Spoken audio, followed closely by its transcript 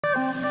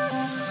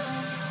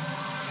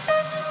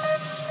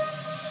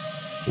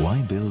Why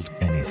build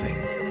anything?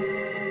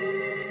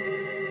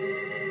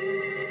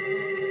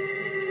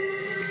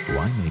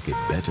 Why make it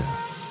better?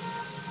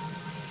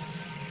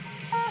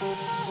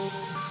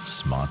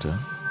 Smarter?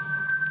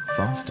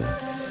 Faster?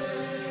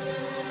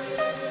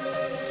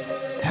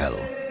 Hell,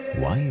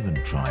 why even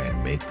try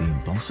and make the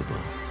impossible?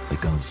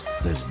 Because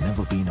there's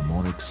never been a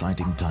more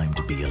exciting time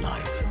to be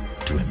alive,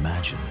 to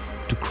imagine,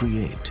 to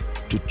create,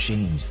 to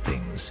change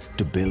things,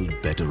 to build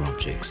better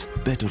objects,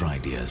 better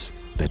ideas,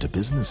 better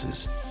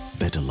businesses,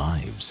 better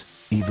lives,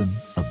 even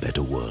a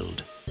better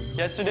world.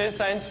 Yesterday's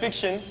science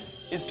fiction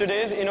is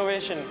today's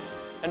innovation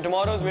and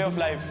tomorrow's way of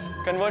life.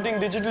 Converting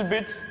digital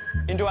bits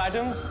into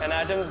atoms and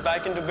atoms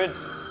back into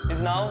bits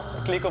is now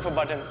a click of a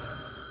button.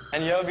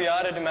 And here we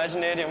are at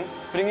Imaginarium,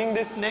 bringing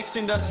this next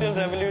industrial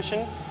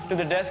revolution to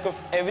the desk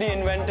of every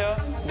inventor,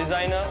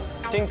 designer,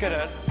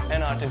 tinkerer,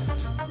 and artist.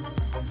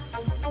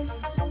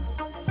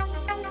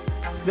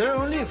 There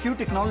are only a few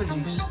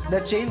technologies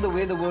that change the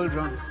way the world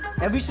runs.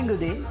 Every single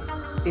day,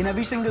 in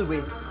every single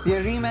way, we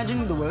are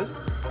reimagining the world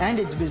and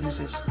its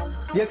businesses.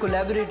 We are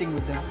collaborating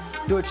with them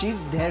to achieve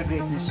their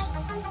greatness.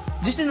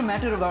 Just in a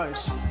matter of hours,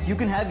 you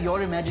can have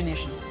your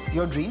imagination,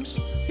 your dreams,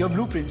 your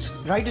blueprints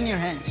right in your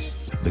hands.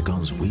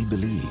 Because we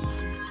believe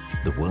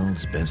the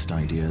world's best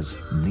ideas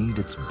need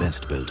its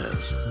best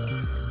builders.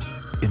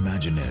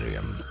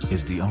 Imaginarium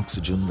is the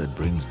oxygen that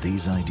brings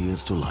these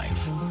ideas to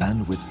life.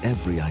 And with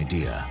every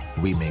idea,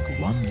 we make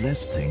one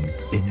less thing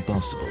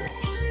impossible.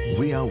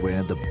 We are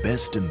where the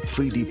best in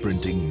 3D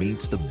printing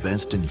meets the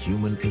best in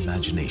human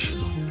imagination.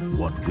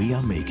 What we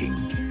are making,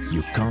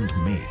 you can't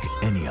make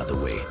any other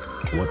way.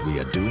 What we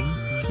are doing,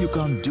 you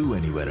can't do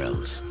anywhere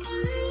else.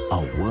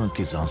 Our work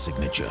is our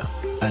signature,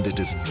 and it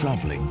is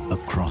traveling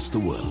across the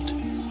world.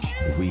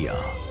 We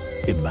are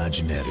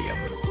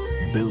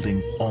Imaginarium,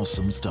 building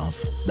awesome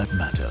stuff that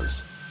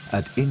matters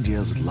at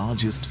India's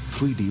largest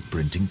 3D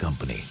printing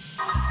company.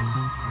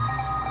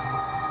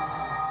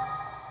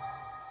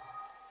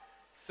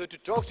 So to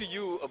talk to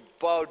you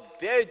about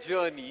their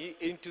journey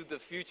into the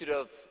future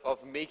of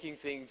making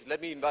things,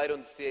 let me invite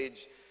on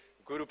stage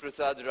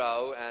Guruprasad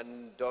Rao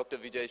and Dr.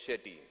 Vijay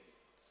Shetty.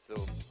 So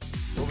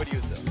over to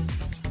you, sir.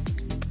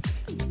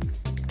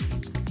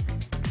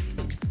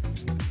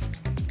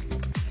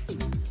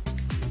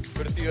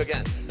 Good to see you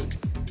again.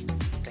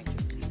 Thank you.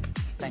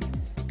 Thank you.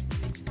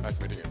 Nice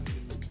meeting you.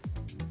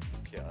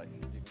 Yeah,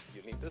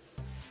 you need this?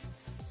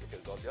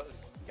 Because all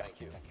yours.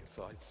 Thank you. Thank you.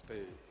 So I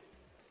stay.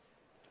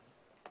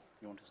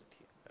 You want to sit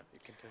here? Yeah, you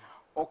can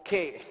tell.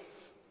 Okay.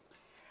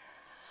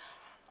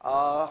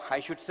 I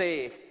should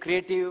say,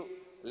 creative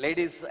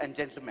ladies and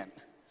gentlemen.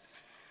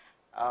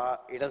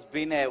 It has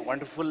been a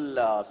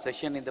wonderful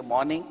session in the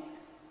morning.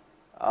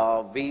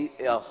 We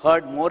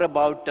heard more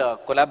about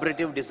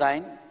collaborative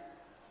design.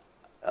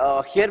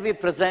 Here we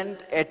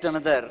present yet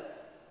another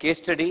case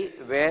study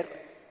where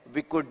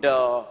we could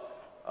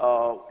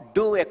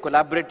do a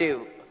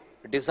collaborative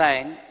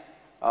design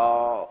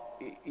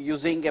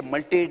using a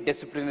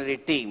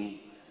multidisciplinary team.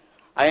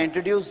 I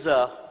introduce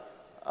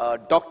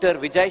Dr.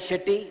 Vijay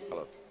Shetty.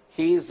 Hello.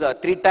 He is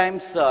 3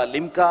 times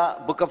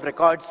Limca Book of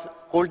Records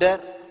holder,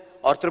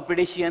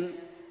 orthopedician,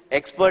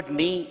 expert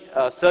knee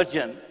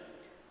surgeon,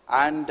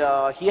 and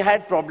he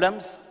had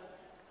problems.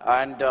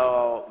 And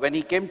when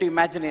he came to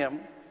Imaginarium,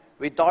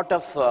 we thought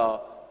of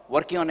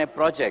working on a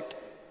project,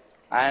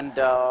 and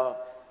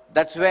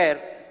that's where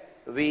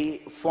we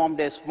formed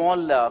a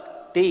small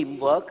team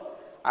work.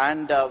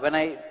 And when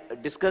I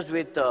discussed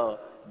with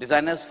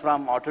designers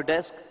from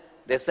Autodesk,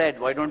 they said,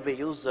 why don't we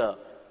use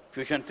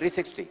Fusion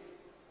 360?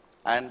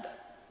 And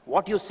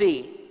what you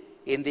see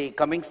in the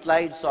coming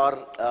slides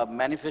are a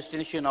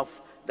manifestation of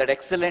that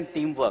excellent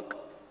teamwork,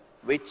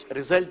 which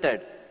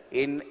resulted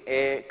in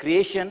a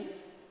creation,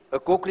 a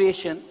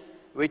co-creation,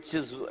 which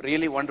is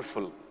really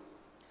wonderful.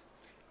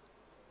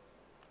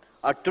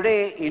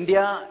 Today,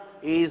 India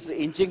is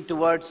inching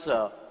towards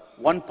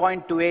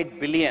 1.28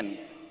 billion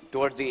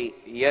towards the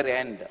year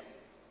end.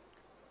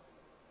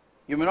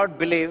 You may not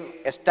believe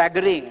a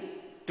staggering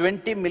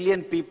 20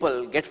 million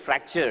people get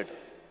fractured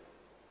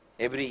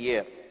every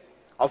year,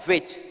 of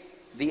which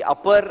the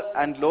upper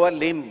and lower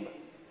limb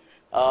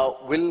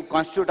will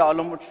constitute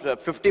almost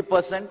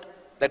 50%.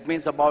 That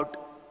means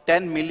about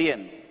 10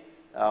 million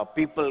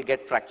people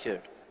get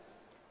fractured.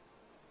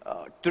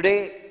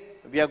 Today,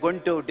 we are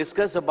going to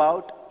discuss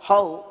about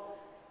how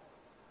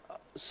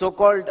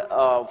so-called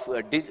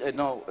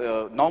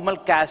normal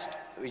cast,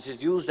 which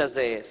is used as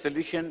a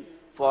solution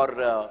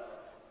for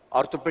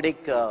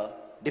orthopedic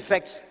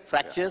defects,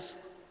 fractures,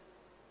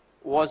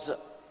 was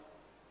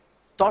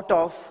thought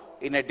of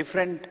in a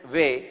different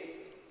way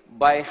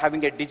by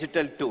having a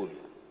digital tool.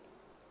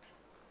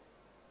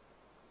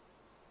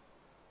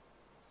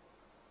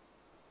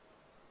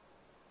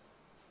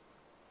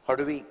 How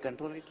do we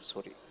control it?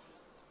 Sorry.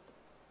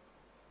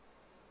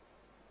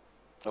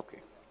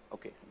 Okay,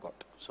 got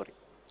it. Sorry.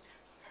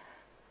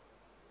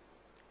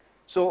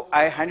 So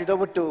I hand it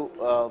over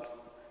to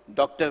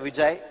Dr.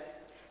 Vijay.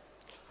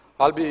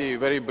 I'll be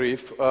very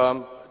brief.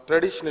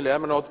 Traditionally,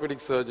 I'm an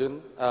orthopedic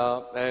surgeon,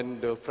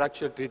 and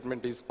fracture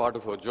treatment is part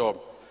of our job.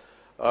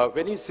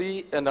 When you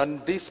see an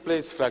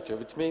undisplaced fracture,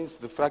 which means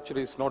the fracture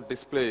is not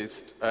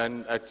displaced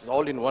and it's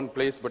all in one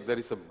place, but there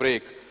is a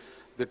break,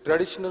 the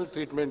traditional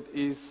treatment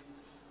is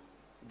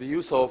the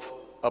use of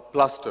a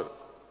plaster.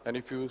 And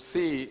if you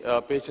see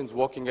patients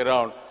walking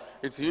around,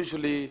 it's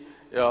usually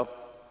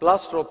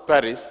plaster of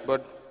Paris,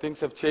 but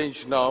things have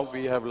changed now.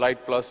 We have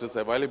light plasters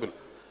available.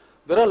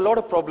 There are a lot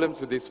of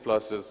problems with these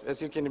plasters.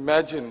 As you can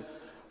imagine,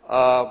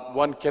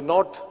 one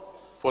cannot,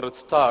 for a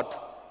start,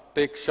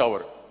 take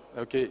shower.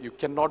 Okay, you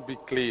cannot be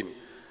clean.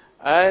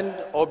 And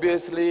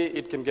obviously,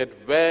 it can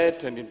get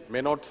wet and it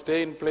may not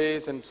stay in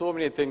place, and so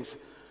many things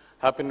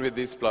happen with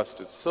these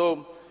plasters.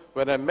 So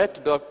when I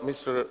met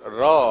Mr.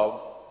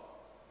 Rao,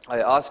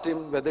 I asked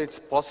him whether it's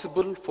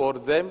possible for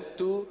them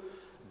to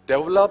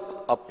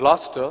develop a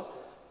plaster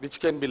which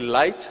can be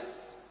light,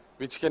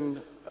 which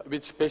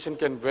patient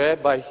can wear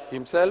by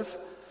himself,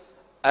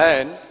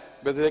 and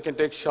whether they can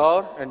take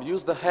shower and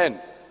use the hand.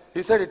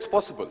 He said it's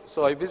possible.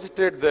 So I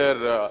visited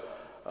their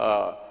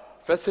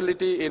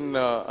facility in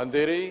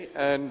Andheri,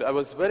 and I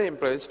was very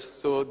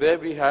impressed. So there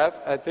we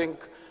have, I think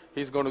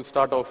he's going to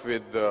start off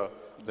with the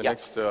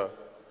next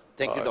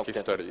Thank you, Doctor.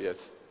 case study.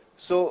 Yes.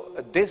 So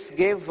this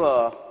gave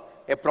a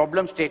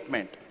problem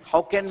statement.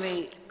 How can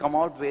we come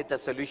out with a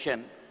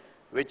solution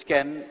which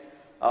can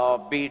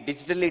be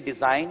digitally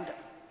designed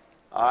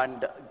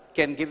and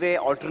can give an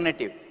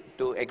alternative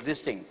to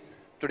existing?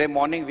 Today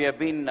morning we have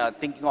been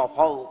thinking of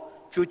how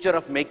future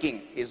of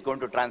making is going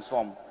to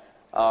transform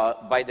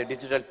by the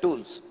digital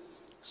tools.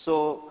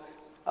 So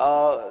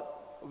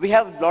we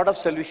have a lot of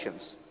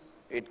solutions.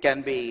 It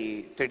can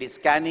be 3D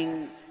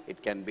scanning,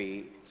 it can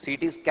be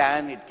CT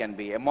scan, it can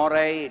be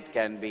MRI, it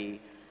can be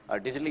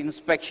digital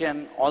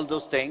inspection, all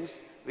those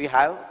things we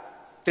have.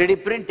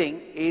 3D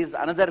printing is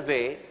another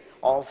way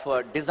of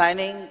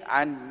designing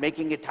and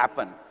making it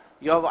happen.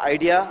 You have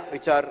ideas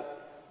which are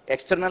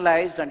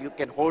externalized and you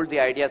can hold the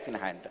ideas in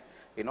hand.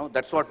 You know,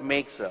 that's what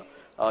makes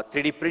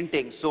 3D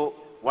printing so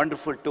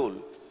wonderful tool.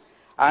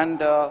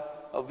 And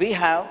we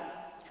have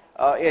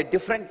a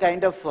different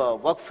kind of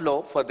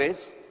workflow for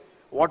this.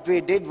 What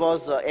we did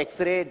was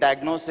X-ray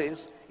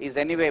diagnosis is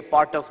anyway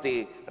part of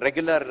the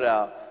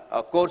regular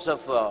course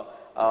of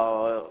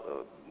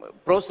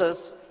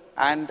process,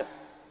 and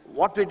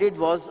what we did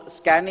was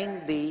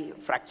scanning the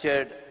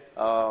fractured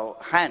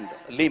hand,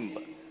 limb,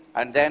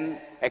 and then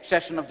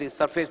extraction of the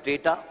surface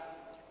data,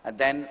 and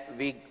then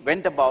we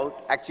went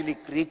about actually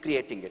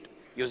recreating it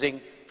using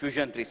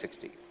Fusion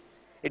 360.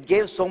 It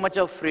gave so much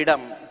of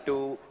freedom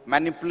to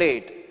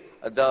manipulate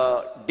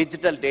the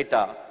digital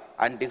data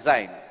and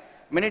design.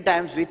 Many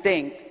times we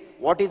think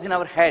what is in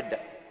our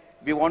head,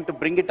 we want to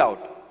bring it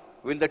out.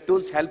 Will the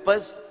tools help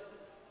us?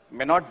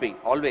 May not be,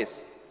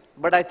 always.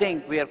 But I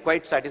think we are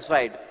quite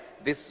satisfied.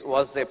 This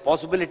was a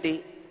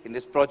possibility in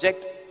this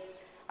project.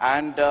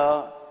 And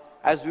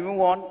as we move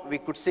on, we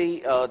could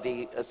see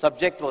the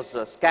subject was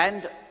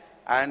scanned,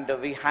 and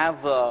we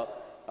have,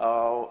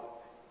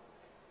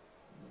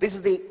 this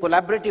is the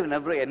collaborative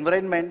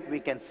environment we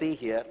can see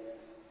here.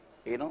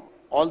 You know,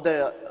 all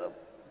the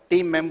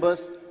team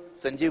members,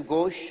 Sanjeev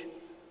Ghosh,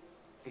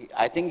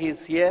 I think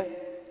he's here,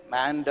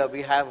 and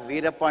we have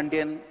Veera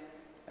Pandian,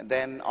 and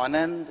then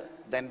Anand,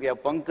 then we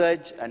have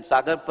Pankaj and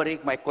Sagar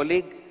Parikh, my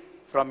colleague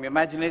from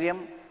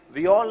Imaginarium.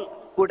 We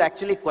all could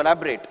actually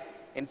collaborate.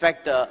 In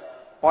fact,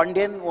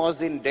 Pandian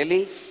was in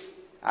Delhi,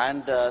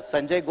 and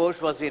Sanjay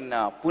Ghosh was in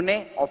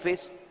Pune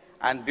office,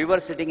 and we were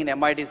sitting in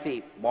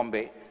MIDC,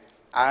 Bombay.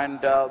 And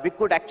we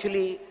could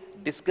actually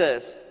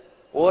discuss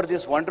over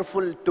this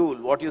wonderful tool,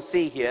 what you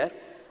see here.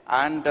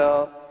 And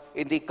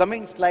in the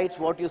coming slides,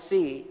 what you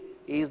see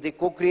is the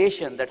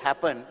co-creation that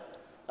happened,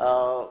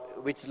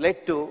 which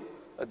led to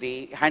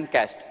the hand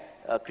cast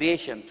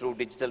creation through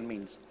digital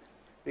means.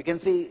 We can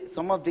see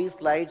some of these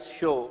slides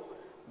show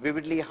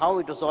vividly how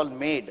it was all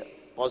made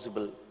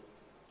possible.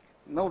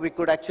 Now we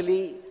could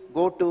actually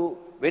go to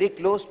very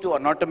close to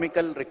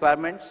anatomical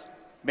requirements,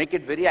 make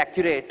it very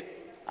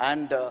accurate,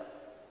 and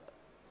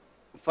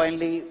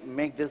finally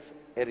make this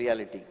a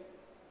reality.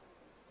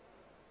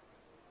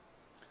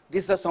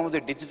 These are some of the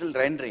digital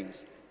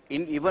renderings.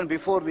 Even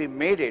before we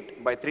made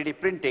it by 3D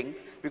printing,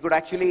 we could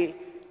actually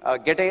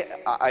get an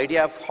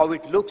idea of how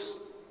it looks,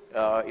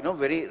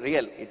 very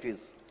real it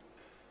is.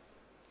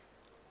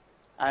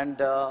 And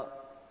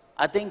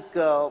I think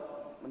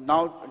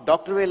now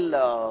Doctor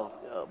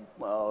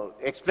will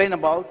explain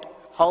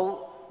about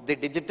how the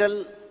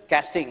digital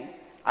casting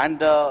and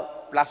the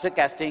plastic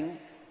casting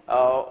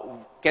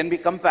can be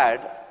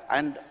compared,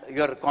 and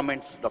your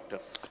comments, Doctor.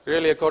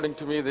 Really, according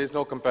to me, there is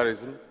no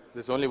comparison.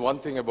 There's only one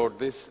thing about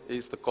this,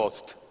 is the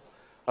cost.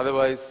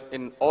 Otherwise,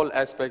 in all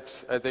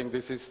aspects, I think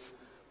this is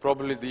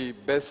probably the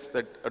best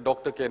that a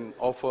doctor can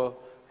offer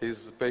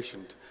his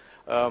patient.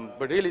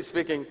 But really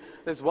speaking,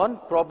 there's one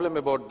problem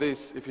about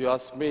this, if you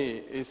ask me,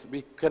 is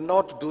we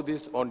cannot do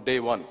this on day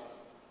one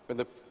when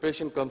the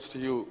patient comes to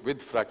you with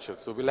fracture.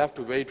 So we'll have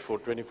to wait for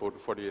 24 to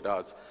 48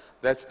 hours.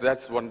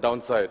 That's one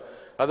downside.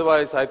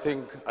 Otherwise, I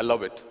think I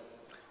love it.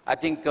 I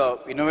think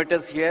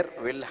innovators here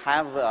will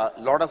have a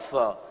lot of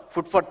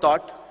food for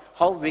thought.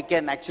 how we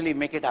can actually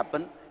make it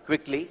happen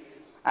quickly.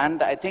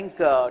 And I think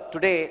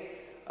today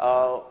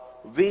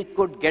we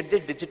could get the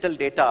digital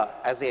data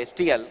as a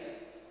STL,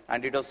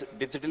 and it was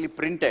digitally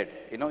printed,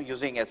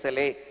 using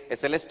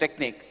SLS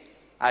technique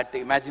at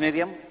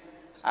Imaginarium.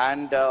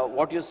 And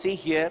what you see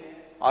here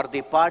are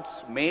the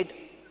parts made.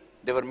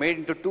 They were made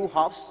into two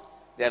halves.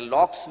 They are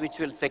locks which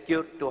will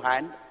secure to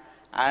hand.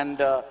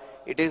 And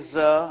it is,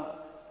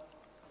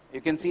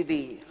 you can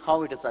see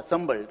how it is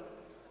assembled.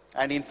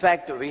 And in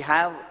fact, we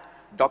have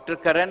Dr.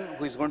 Karan,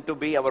 who is going to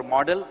be our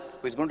model,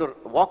 who is going to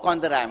walk on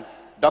the ramp.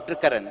 Dr.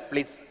 Karan,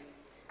 please.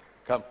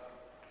 Come.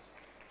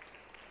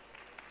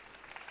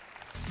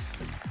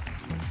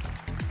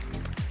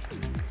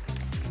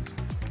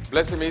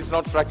 Bless him, he's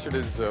not fractured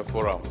his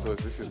forearm, so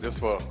this is just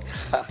for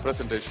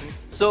presentation.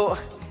 So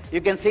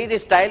you can see the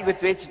style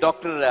with which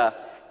Dr.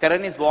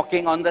 Karan is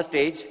walking on the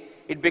stage.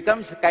 It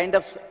becomes a kind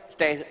of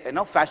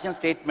fashion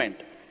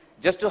statement.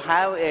 Just to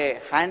have a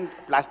hand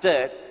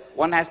plastered,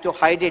 one has to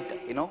hide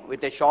it,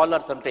 with a shawl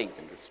or something.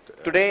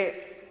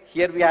 Today,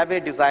 here we have a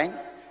design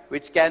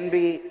which can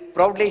be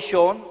proudly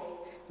shown.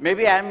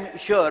 Maybe I'm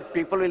sure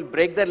people will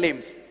break their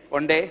limbs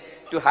one day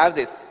to have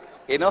this.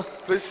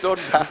 Please don't.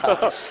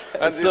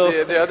 And So,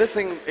 the other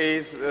thing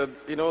is,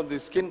 the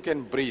skin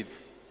can breathe.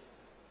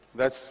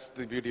 That's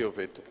the beauty of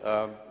it,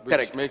 which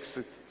correct. makes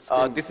the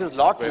skin this is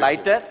lot very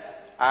lighter, good.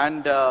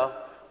 and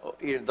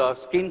the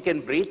skin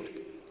can breathe,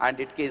 and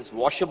it is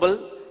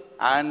washable.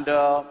 And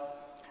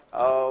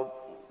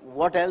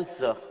what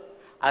else?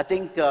 I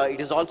think it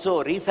is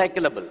also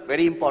recyclable.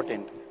 Very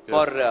important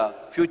for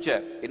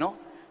future.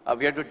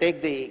 We have to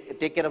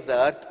take care of the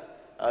earth.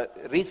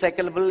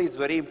 Recyclable is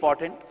very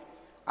important.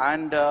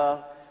 And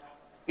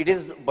it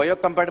is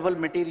biocompatible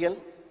material,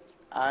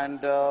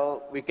 and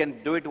we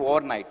can do it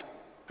overnight,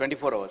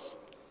 24 hours.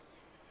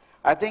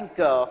 I think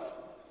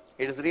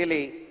it is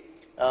really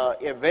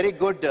a very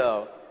good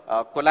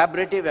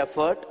collaborative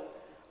effort.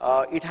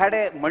 It had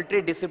a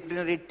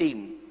multidisciplinary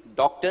team,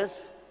 doctors,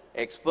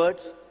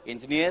 experts,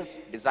 engineers,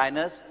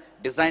 designers,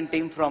 design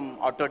team from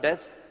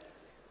Autodesk.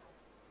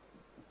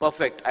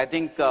 Perfect. I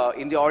think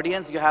in the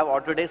audience you have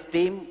Autodesk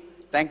team.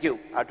 Thank you,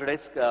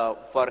 Autodesk,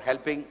 for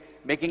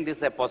making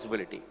this a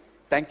possibility.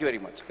 Thank you very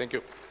much. Thank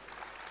you.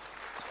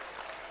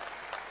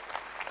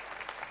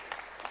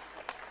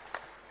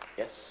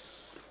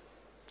 Yes.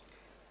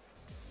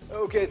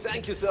 Okay,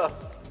 thank you, sir.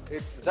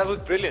 That was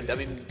brilliant. I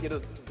mean,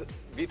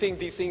 we think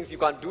these things, you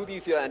can't do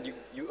these here, and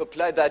you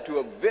apply that to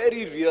a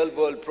very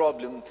real-world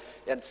problem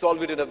and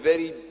solve it in a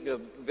very,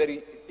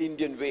 very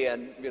Indian way.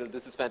 And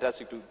this is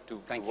fantastic to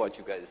watch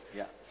you guys.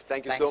 Yeah.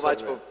 Thank you Thanks so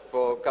much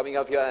for coming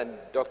up here. And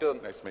Doctor,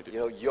 Nice to meet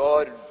you.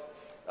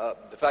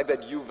 the fact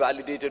that you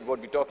validated what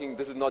we're talking,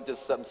 this is not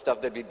just some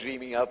stuff that we're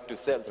dreaming up to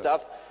sell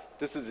stuff.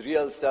 This is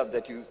real stuff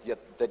that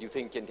you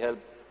think can help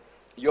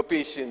your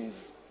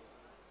patients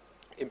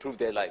improve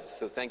their lives.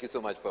 So thank you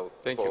so much for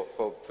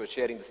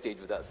sharing the stage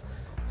with us.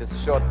 Just a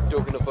short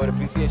token of our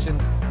appreciation.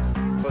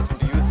 First one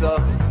to you, sir.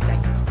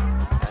 Thank you.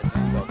 And to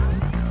you, Doctor.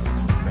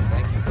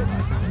 Thank you so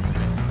much.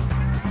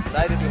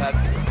 Delighted to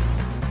have you.